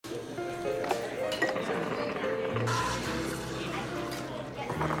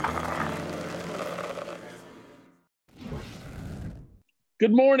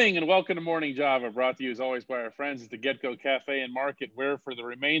Good morning and welcome to Morning Java, brought to you as always by our friends at the Get-Go Cafe and Market, where for the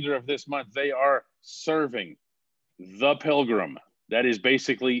remainder of this month, they are serving the Pilgrim. That is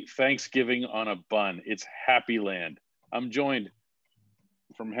basically Thanksgiving on a bun. It's Happy Land. I'm joined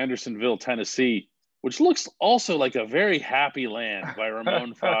from Hendersonville, Tennessee, which looks also like a very happy land, by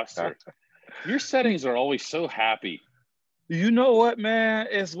Ramon Foster. Your settings are always so happy. You know what, man?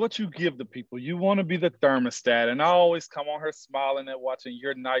 It's what you give the people. You want to be the thermostat. And I always come on here smiling and watching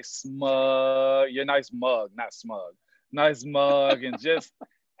your nice mug, not smug, nice mug. And just,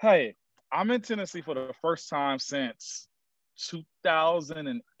 hey, I'm in Tennessee for the first time since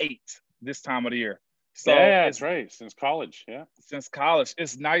 2008, this time of the year. So yeah, that's right. Since college, yeah. Since college.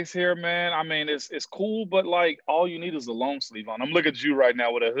 It's nice here, man. I mean, it's cool, but like all you need is a long sleeve on. I'm looking at you right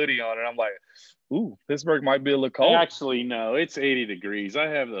now with a hoodie on, and I'm like, ooh, Pittsburgh might be a little cold. Actually, no, it's 80 degrees. I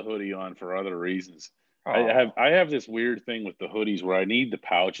have the hoodie on for other reasons. I have this weird thing with the hoodies where I need the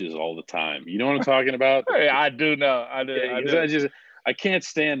pouches all the time. You know what I'm talking about? Hey, I do know. I do. I can't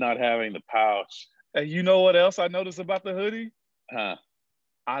stand not having the pouch. And you know what else I noticed about the hoodie? Huh?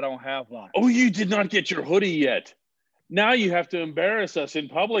 I don't have one. Oh, you did not get your hoodie yet. Now you have to embarrass us in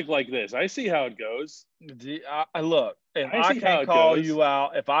public like this. I see how it goes. Look, if I can't call you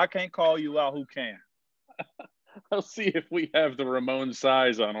out, who can? I'll see if we have the Ramon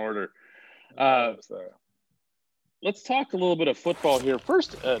size on order. Let's talk a little bit of football here.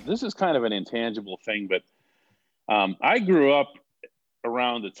 First, this is kind of an intangible thing, but I grew up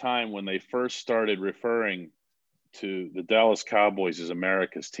around the time when they first started referring to the Dallas Cowboys as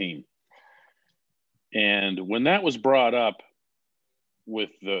America's team. And when that was brought up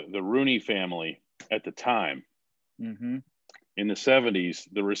with the Rooney family at the time, in the 70s,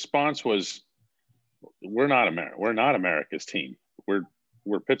 the response was, we're not America's team.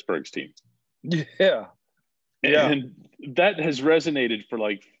 We're Pittsburgh's team. Yeah. And that has resonated for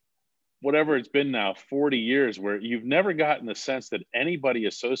like whatever it's been now, 40 years, where you've never gotten the sense that anybody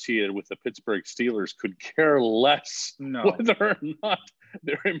associated with the Pittsburgh Steelers could care less whether or not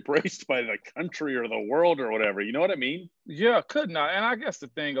they're embraced by the country or the world or whatever. You know what I mean? Yeah, could not. And I guess the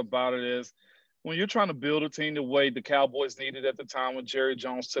thing about it is when you're trying to build a team the way the Cowboys needed at the time when Jerry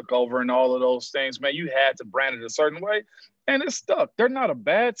Jones took over and all of those things, man, you had to brand it a certain way. And it stuck. They're not a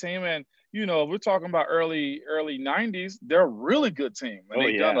bad team. And, you know, if we're talking about early 90s, they're a really good team. And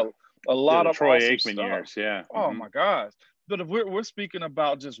they've done a lot of Troy awesome Aikman stuff. years, yeah. Oh, my gosh. But if we're speaking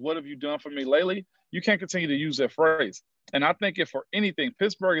about just what have you done for me lately, you can't continue to use that phrase. And I think if for anything,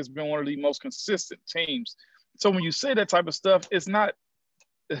 Pittsburgh has been one of the most consistent teams. So when you say that type of stuff, it's not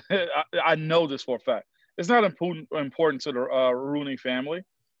 – I know this for a fact. It's not important to the Rooney family.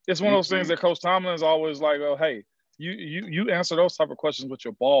 It's one of those things that Coach Tomlin is always like, oh, hey, you answer those type of questions with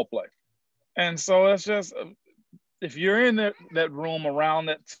your ball play. And so it's just – if you're in that room around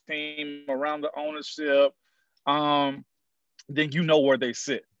that team, around the ownership, then you know where they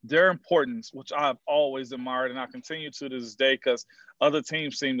sit. Their importance, which I've always admired and I continue to this day because other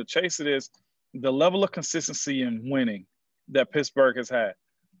teams seem to chase it, is the level of consistency in winning that Pittsburgh has had.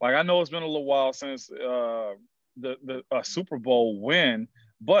 Like, I know it's been a little while since the Super Bowl win,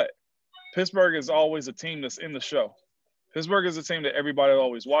 but Pittsburgh is always a team that's in the show. Pittsburgh is a team that everybody's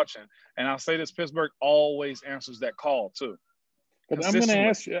always watching. And I'll say this, Pittsburgh always answers that call too. But I'm going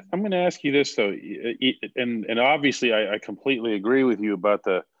to ask you this though. And obviously I completely agree with you about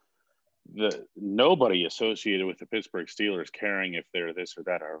the nobody associated with the Pittsburgh Steelers caring if they're this or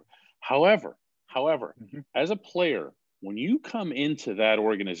that. However, as a player, when you come into that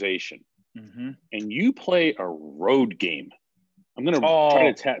organization and you play a road game, I'm going to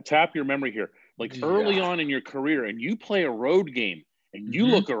try to tap your memory here. Like early on in your career, and you play a road game, and you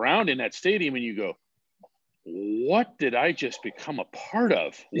look around in that stadium and you go, what did I just become a part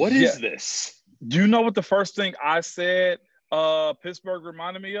of? What is this? Do you know what the first thing I said Pittsburgh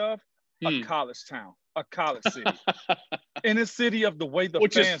reminded me of? A college town, a college city. In a city of the way the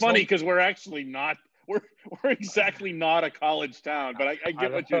Which fans is funny because we're actually not – we're exactly not a college town, but I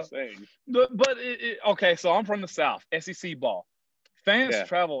get what you're saying. But okay, so I'm from the South, SEC ball. Fans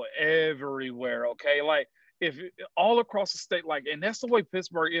travel everywhere, okay? Like, if all across the state, like, and that's the way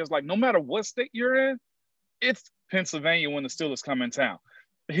Pittsburgh is. Like, no matter what state you're in, it's Pennsylvania when the Steelers come in town.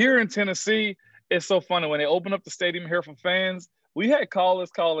 Here in Tennessee, it's so funny. When they open up the stadium here for fans, we had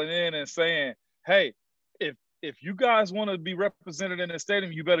callers calling in and saying, hey, if you guys want to be represented in the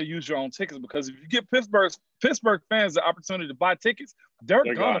stadium, you better use your own tickets because if you give Pittsburgh fans the opportunity to buy tickets, they're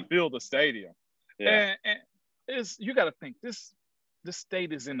going to fill the stadium. Yeah. And it's, you got to think, this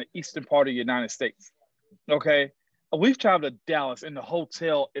state is in the eastern part of the United States, okay? We've traveled to Dallas, and the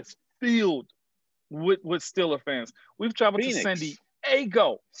hotel is filled with Steeler fans. We've traveled to San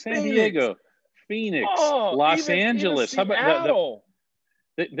San Diego, Phoenix, Los Angeles. How about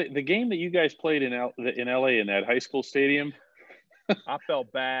the game that you guys played in LA in that high school stadium? I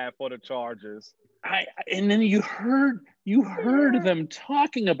felt bad for the Chargers. And then you heard them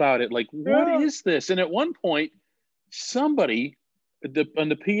talking about it, like, what is this? And at one point, somebody on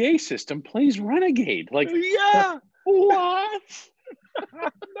the PA system plays Renegade. Like, what?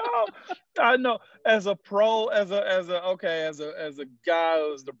 No, I know. As a pro, as a guy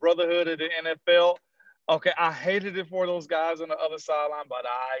who's the brotherhood of the NFL. Okay, I hated it for those guys on the other sideline, but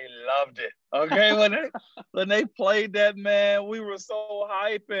I loved it. Okay, when they played that, man, we were so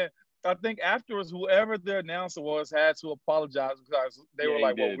hyping. I think afterwards, whoever their announcer was had to apologize because they were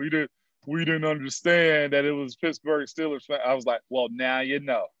like, "Well, we didn't understand that it was Pittsburgh Steelers." I was like, "Well, now you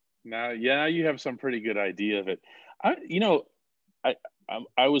know." Now you have some pretty good idea of it. I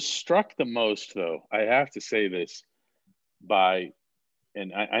was struck the most, though, I have to say this, and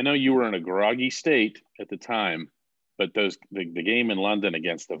I know you were in a groggy state at the time, but the game in London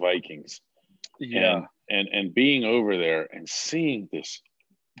against the Vikings, and being over there and seeing this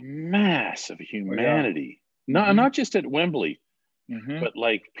mass of humanity, not just at Wembley, but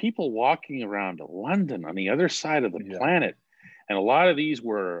like people walking around London on the other side of the planet, and a lot of these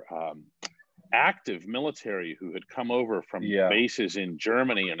were active military who had come over from bases in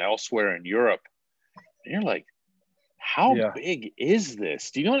Germany and elsewhere in Europe. And you're like, how big is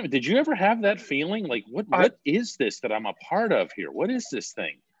this? Do you know? Did you ever have that feeling? Like, what is this that I'm a part of here? What is this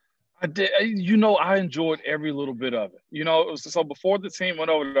thing? I did. I enjoyed every little bit of it. So before the team went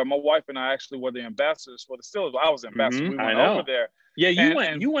over there, my wife and I actually were the ambassadors for the Steelers. I was the ambassador. We went over there. Yeah,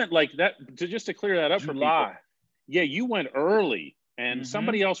 you went like that. Just to clear that up for people. Yeah, you went early, and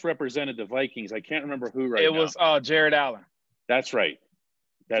somebody else represented the Vikings. I can't remember who right now. It was Jared Allen. That's right.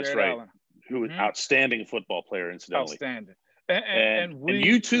 Jared Allen. Who was outstanding football player, incidentally. Outstanding. And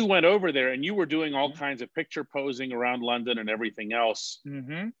you two went over there, and you were doing all kinds of picture posing around London and everything else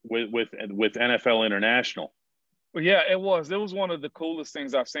with NFL International. Well, yeah, it was one of the coolest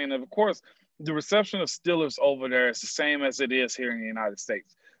things I've seen. Of course, the reception of Steelers over there is the same as it is here in the United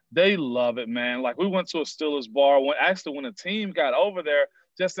States. They love it, man. Like, we went to a Steelers bar when the team got over there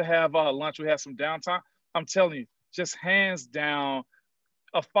just to have lunch. We had some downtime. I'm telling you, just hands down,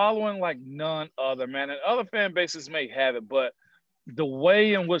 a following like none other, man. And other fan bases may have it, but the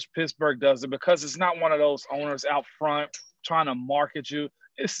way in which Pittsburgh does it, because it's not one of those owners out front trying to market you.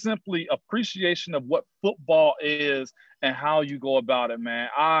 It's simply appreciation of what football is and how you go about it, man.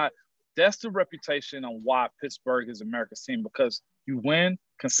 That's the reputation on why Pittsburgh is America's team, because you win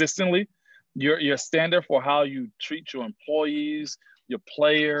consistently. You're standard for how you treat your employees, your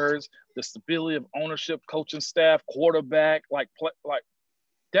players, the stability of ownership, coaching staff, quarterback,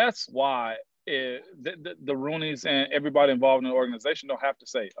 that's why the Rooneys and everybody involved in the organization don't have to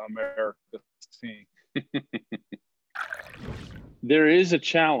say America's team. There is a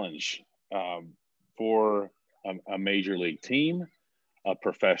challenge for a major league team, a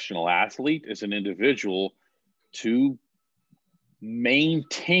professional athlete, as an individual, to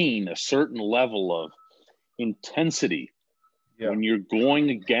maintain a certain level of intensity when you're going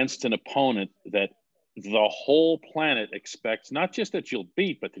against an opponent that the whole planet expects not just that you'll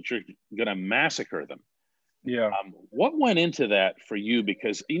beat, but that you're going to massacre them. Yeah. What went into that for you?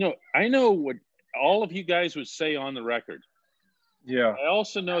 Because, I know what all of you guys would say on the record. Yeah. I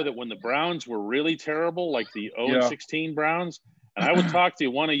also know that when the Browns were really terrible, like the 0-16 Browns, and I would talk to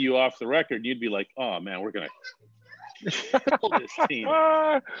one of you off the record, and you'd be like, oh, man, we're going to kill this team.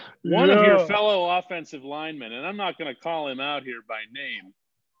 One of your fellow offensive linemen, and I'm not going to call him out here by name,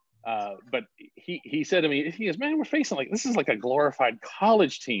 but he said to me, he goes, man, we're facing this is like a glorified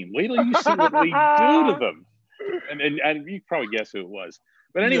college team. Wait till you see what we do to them. And you probably guess who it was.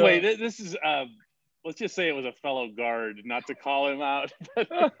 But anyway, this is, let's just say it was a fellow guard, not to call him out.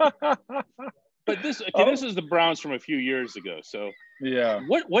 But this is the Browns from a few years ago. So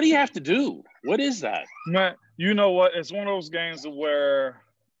what do you have to do? What is that? Man, you know what? It's one of those games where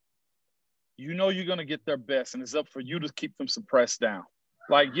you're going to get their best, and it's up for you to keep them suppressed down.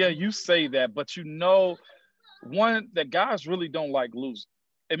 You say that, but that guys really don't like losing.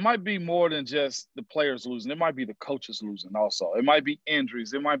 It might be more than just the players losing. It might be the coaches losing also. It might be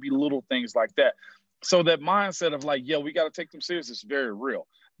injuries. It might be little things like that. So that mindset of we got to take them serious is very real.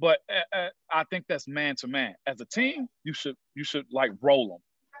 But I think that's man to man. As a team, you should roll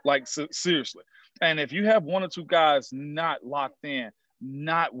them, seriously. And if you have one or two guys not locked in,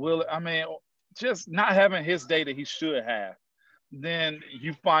 not willing, just not having his day that he should have, then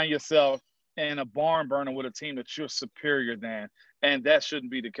you find yourself in a barn burner with a team that you're superior than, and that shouldn't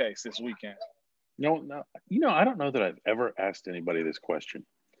be the case this weekend. No, I don't know that I've ever asked anybody this question.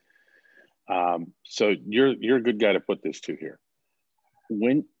 So you're a good guy to put this to here.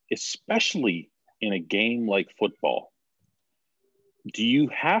 When, especially in a game like football, do you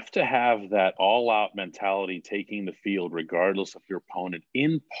have to have that all-out mentality taking the field regardless of your opponent,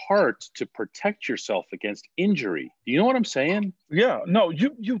 in part to protect yourself against injury? Do you know what I'm saying? Yeah, no,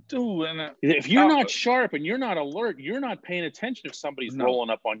 you do. And if you're not sharp and you're not alert, you're not paying attention if somebody's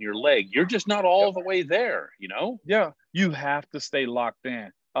rolling up on your leg. You're just not all the way there, you know? Yeah, you have to stay locked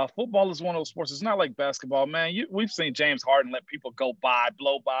in. Football is one of those sports. It's not like basketball, man. We've seen James Harden let people blow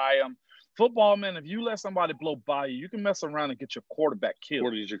by him. Football, man, if you let somebody blow by you, you can mess around and get your quarterback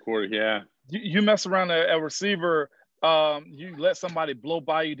killed. Yeah. You mess around a receiver, you let somebody blow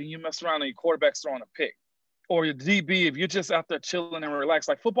by you, then you mess around and your quarterback's throwing a pick. Or your DB, if you're just out there chilling and relaxed.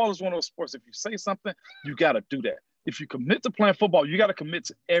 Like football is one of those sports. If you say something, you got to do that. If you commit to playing football, you got to commit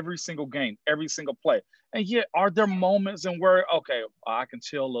to every single game, every single play. And yet, are there moments in where, okay, I can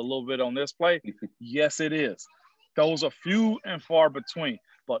chill a little bit on this play? Yes, it is. Those are few and far between.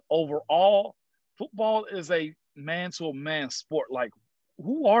 But overall, football is a man-to-man sport. Like,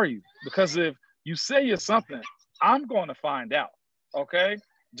 who are you? Because if you say you're something, I'm going to find out, okay?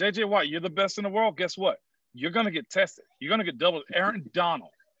 J.J. Watt, you're the best in the world. Guess what? You're going to get tested. You're going to get doubled. Aaron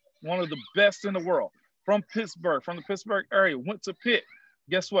Donald, one of the best in the world, from Pittsburgh, from the Pittsburgh area, went to Pitt.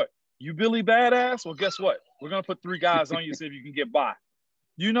 Guess what? You Billy Badass? Well, guess what? We're going to put 3 guys on you, see if you can get by.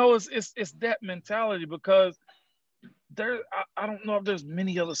 You know, it's that mentality, because I don't know if there's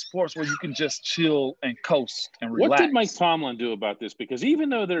many other sports where you can just chill and coast and relax. What did Mike Tomlin do about this? Because even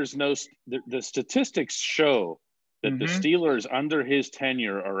though there's the statistics show that the Steelers under his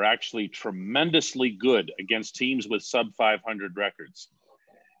tenure are actually tremendously good against teams with sub 500 records,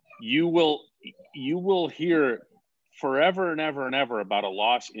 you will hear forever and ever and ever about a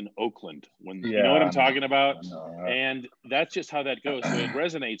loss in Oakland you know what I'm talking about? And that's just how that goes. So it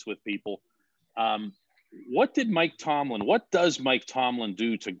resonates with people. What does Mike Tomlin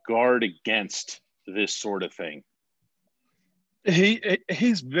do to guard against this sort of thing?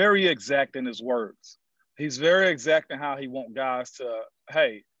 He's very exact in his words. He's very exact in how he wants guys to,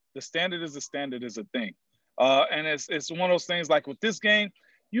 hey, the standard is a thing. And it's one of those things, like with this game,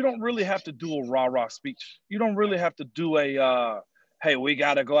 you don't really have to do a rah-rah speech. You don't really have to do a, hey, we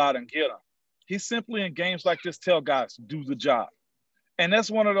got to go out and get them. He simply, in games like this, tell guys, do the job. And that's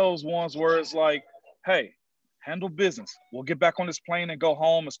one of those ones where it's like, hey, handle business. We'll get back on this plane and go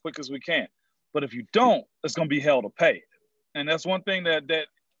home as quick as we can. But if you don't, it's going to be hell to pay. And that's one thing that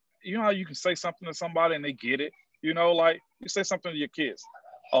you know how you can say something to somebody and they get it? You know, like you say something to your kids.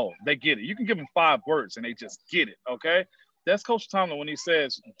 Oh, they get it. You can give them 5 words and they just get it, okay? That's Coach Tomlin when he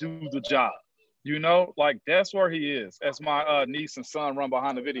says, do the job. You know, like that's where he is. As my niece and son run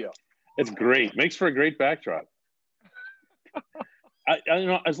behind the video. It's great. Makes for a great backdrop. I you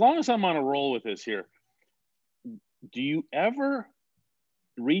know, as long as I'm on a roll with this here, do you ever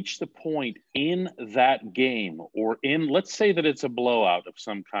reach the point in that game, or in, let's say that it's a blowout of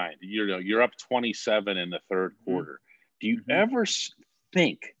some kind, you're up 27 in the third quarter. Do you ever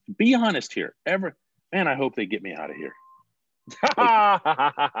think, be honest here, man, I hope they get me out of here?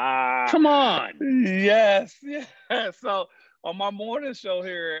 Come on. Yes. So on my morning show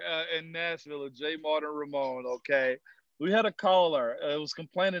here in Nashville with J. Martin Ramon, okay, we had a caller was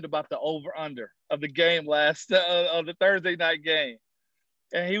complaining about the over-under of the game of the Thursday night game.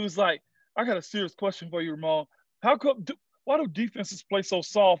 And he was like, I got a serious question for you, Ramon. Why do defenses play so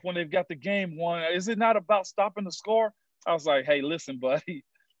soft when they've got the game won? Is it not about stopping the score? I was like, hey, listen, buddy.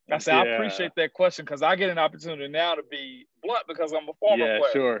 I said, I appreciate that question, because I get an opportunity now to be blunt because I'm a former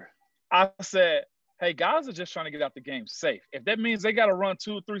player. Sure. I said, hey, guys are just trying to get out the game safe. If that means they got to run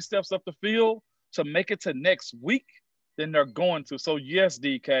 2 or 3 steps up the field to make it to next week, then they're going to. So, yes,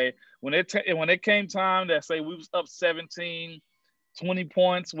 DK, when it came time that, say, we was up 17, 20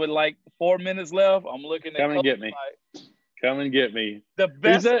 points with like 4 minutes left, I'm looking at Come and get me. Come and get me. The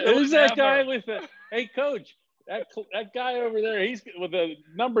best. Who's that guy with the, hey, coach, that guy over there, he's with a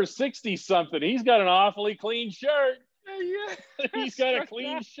number 60 something. He's got an awfully clean shirt. Yeah, he's got a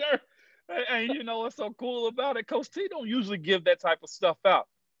clean shirt. And you know what's so cool about it? Coach T don't usually give that type of stuff out.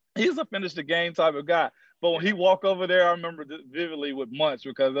 He's a finish the game type of guy. But when he walked over there, I remember vividly with Munch,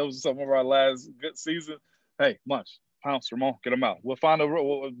 because that was some of our last good season. Hey, Munch, pounce, Ramon, get him out. We'll find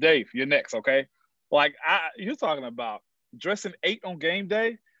Dave, you're next, okay? Like, you're talking about dressing 8 on game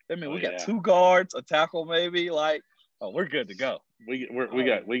day. I mean, we got 2 guards, a tackle maybe. Like, we're good to go. We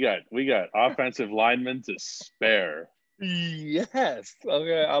got offensive linemen to spare. Yes.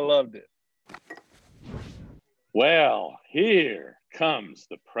 Okay, I loved it. Well, here comes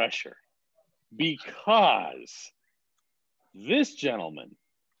the pressure. because this gentleman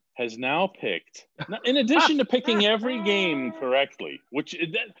has now picked, in addition to picking every game correctly,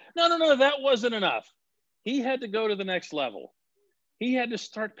 that wasn't enough. He had to go to the next level. He had to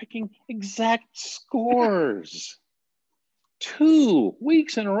start picking exact scores 2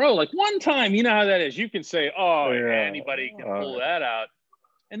 weeks in a row. Like one time, you know how that is. You can say, anybody can pull that out.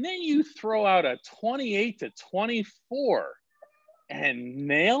 And then you throw out a 28-24 and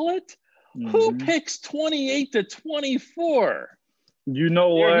nail it. Mm-hmm. Who picks 28-24? You know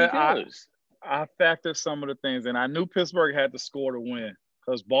what? I factored some of the things, and I knew Pittsburgh had to score to win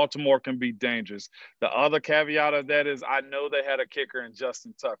because Baltimore can be dangerous. The other caveat of that is I know they had a kicker in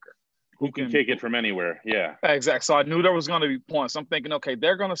Justin Tucker. Who can kick it from anywhere. Yeah. Exactly. So I knew there was going to be points. I'm thinking, okay,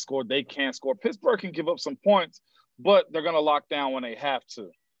 they're going to score. They can't score. Pittsburgh can give up some points, but they're going to lock down when they have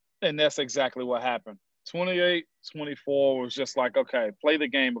to. And that's exactly what happened. 28-24 was just like, okay, play the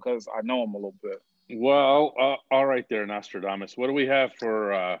game because I know them a little bit. Well, all right there, Nostradamus. What do we have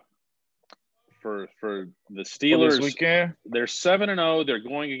for the Steelers? This weekend? They're 7-0. They're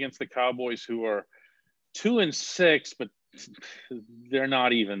going against the Cowboys, who are 2-6, but they're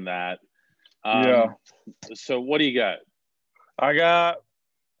not even that. So what do you got? I got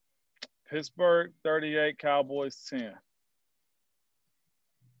Pittsburgh 38, Cowboys 10.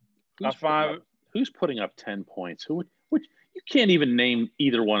 Who's putting up 10 points? You can't even name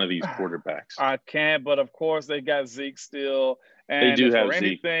either one of these quarterbacks. I can't, but of course they got Zeke still. And they do have for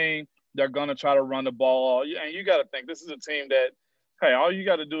anything, they're going to try to run the ball. And you got to think this is a team that, hey, all you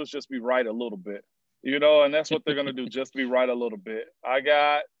got to do is just be right a little bit. You know, and that's what they're going to do, just be right a little bit. I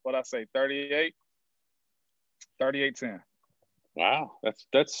got, 38, 38-10. Wow,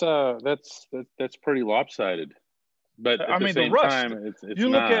 that's pretty lopsided. But at the same time, it's you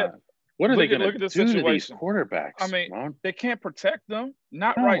look not. At what are they going to do situation. to these quarterbacks? I mean, they can't protect them.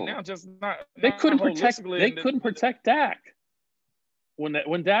 Not right now. Just not. They couldn't protect. They couldn't protect Dak. When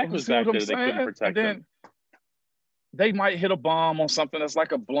Dak was back there, they couldn't protect him. They might hit a bomb on something that's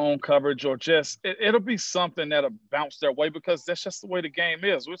like a blown coverage, or just it'll be something that'll bounce their way because that's just the way the game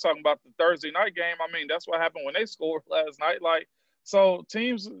is. We're talking about the Thursday night game. I mean, that's what happened when they scored last night. Like, so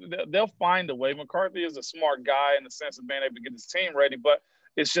teams, they'll find a way. McCarthy is a smart guy in the sense of being able to get his team ready, but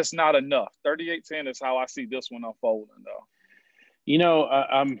it's just not enough. 38-10 is how I see this one unfolding, though. You know,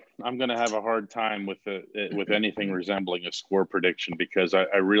 I'm going to have a hard time with anything resembling a score prediction because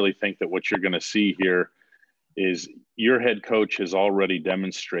I really think that what you're going to see here is your head coach has already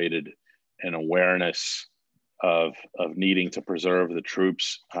demonstrated an awareness of needing to preserve the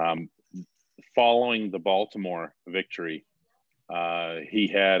troops. Following the Baltimore victory, he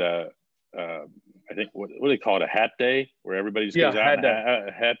had I think what do they call it, a hat day, where everybody just goes out in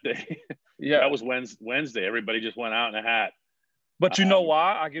a hat day. Yeah, that was Wednesday. Everybody just went out in a hat. But you know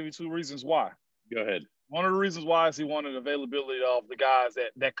why? I'll give you 2 reasons why. Go ahead. One of the reasons why is he wanted availability of the guys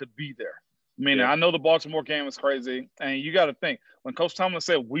that could be there. Meaning, I know the Baltimore game is crazy, and you got to think when Coach Tomlin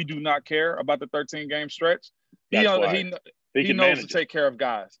said we do not care about the 13-game stretch, he knows to take care of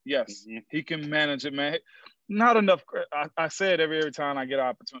guys. Yes, he can manage it, man. Not enough. I say it every time I get an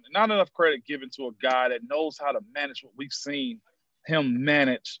opportunity. Not enough credit given to a guy that knows how to manage what we've seen him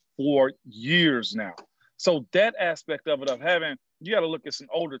manage for years now. So that aspect of it, you got to look at some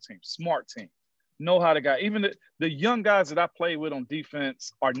older teams, smart teams, know how to guy. Even the young guys that I played with on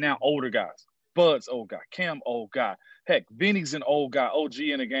defense are now older guys. Bud's old guy, Cam old guy. Heck, Vinny's an old guy, OG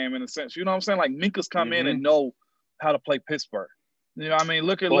in the game in a sense. You know what I'm saying? Like Minka's come in and know how to play Pittsburgh. You know what I mean?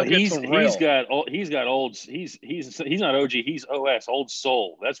 Look at Terrell. He's not OG, he's OS, old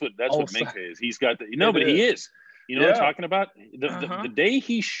soul. That's what Minka is. He's got he is. You know what I'm talking about? The day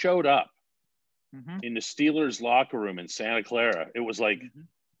he showed up in the Steelers locker room in Santa Clara, it was like,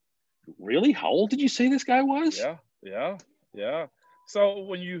 really? How old did you say this guy was? Yeah. So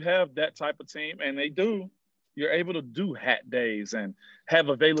when you have that type of team, and you're able to do hat days and have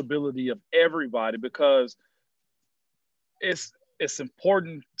availability of everybody because it's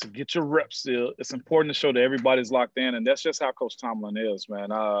important to get your reps still. It's important to show that everybody's locked in, and that's just how Coach Tomlin is, man.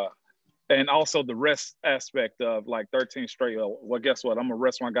 And also the rest aspect of like 13 straight. Well, guess what? I'm going to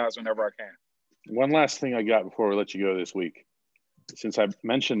rest my guys whenever I can. One last thing I got before we let you go this week. Since I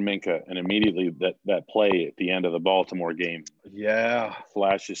mentioned Minka and immediately that play at the end of the Baltimore game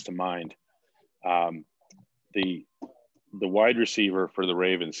flashes to mind. The wide receiver for the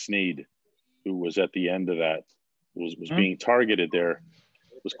Ravens, Snead, who was at the end of that, was being targeted there,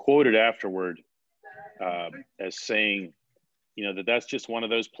 was quoted afterward as saying, you know, that's just one of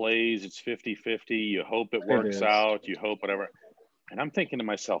those plays. It's 50-50. You hope it works out. You hope whatever. And I'm thinking to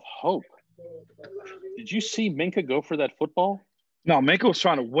myself, hope. Did you see Minka go for that football? No, Minka was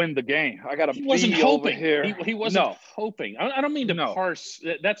trying to win the game. I got a He wasn't B over hoping. here. He wasn't hoping. I don't mean to No. parse.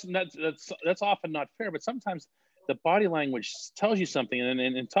 That's often not fair. But sometimes the body language tells you something. And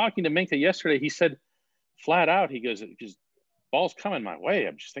in talking to Minka yesterday, he said flat out, he goes, ball's coming my way.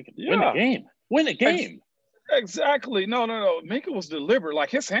 I'm just thinking, win the game. Win the game. Exactly. No. Minka was deliberate.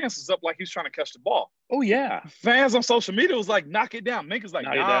 Like, his hands was up like he was trying to catch the ball. Oh, yeah. Fans on social media was like, knock it down. Minka's like,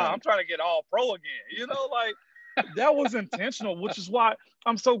 nah, I'm trying to get all pro again. You know, like, that was intentional, which is why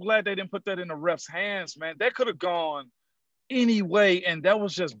I'm so glad they didn't put that in the ref's hands, man. That could have gone any way, and that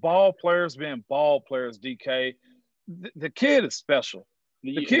was just ball players being ball players, DK. The kid is special.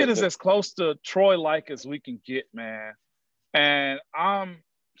 The kid is as close to Troy-like as we can get, man. And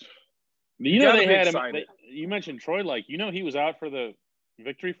they had him. You mentioned Troy-like. You know he was out for the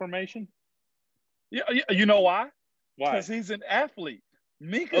victory formation? Yeah, you know why? Why? Because he's an athlete.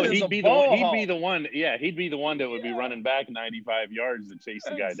 Minka is he'd a be ball he'd be the one. Yeah, he'd be the one that would be running back 95 yards to chase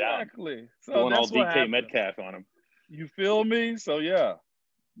the guy down. Exactly. So going all that's what DK happened. Metcalf on him. You feel me? So yeah.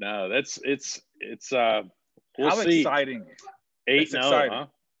 No, it's we'll How see. exciting. 8-0, huh?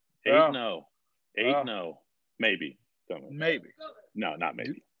 8-0. 8-0. Maybe. Don't know. Maybe. No, not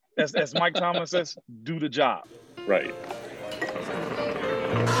maybe. As Mike Tomlin says, do the job. Right.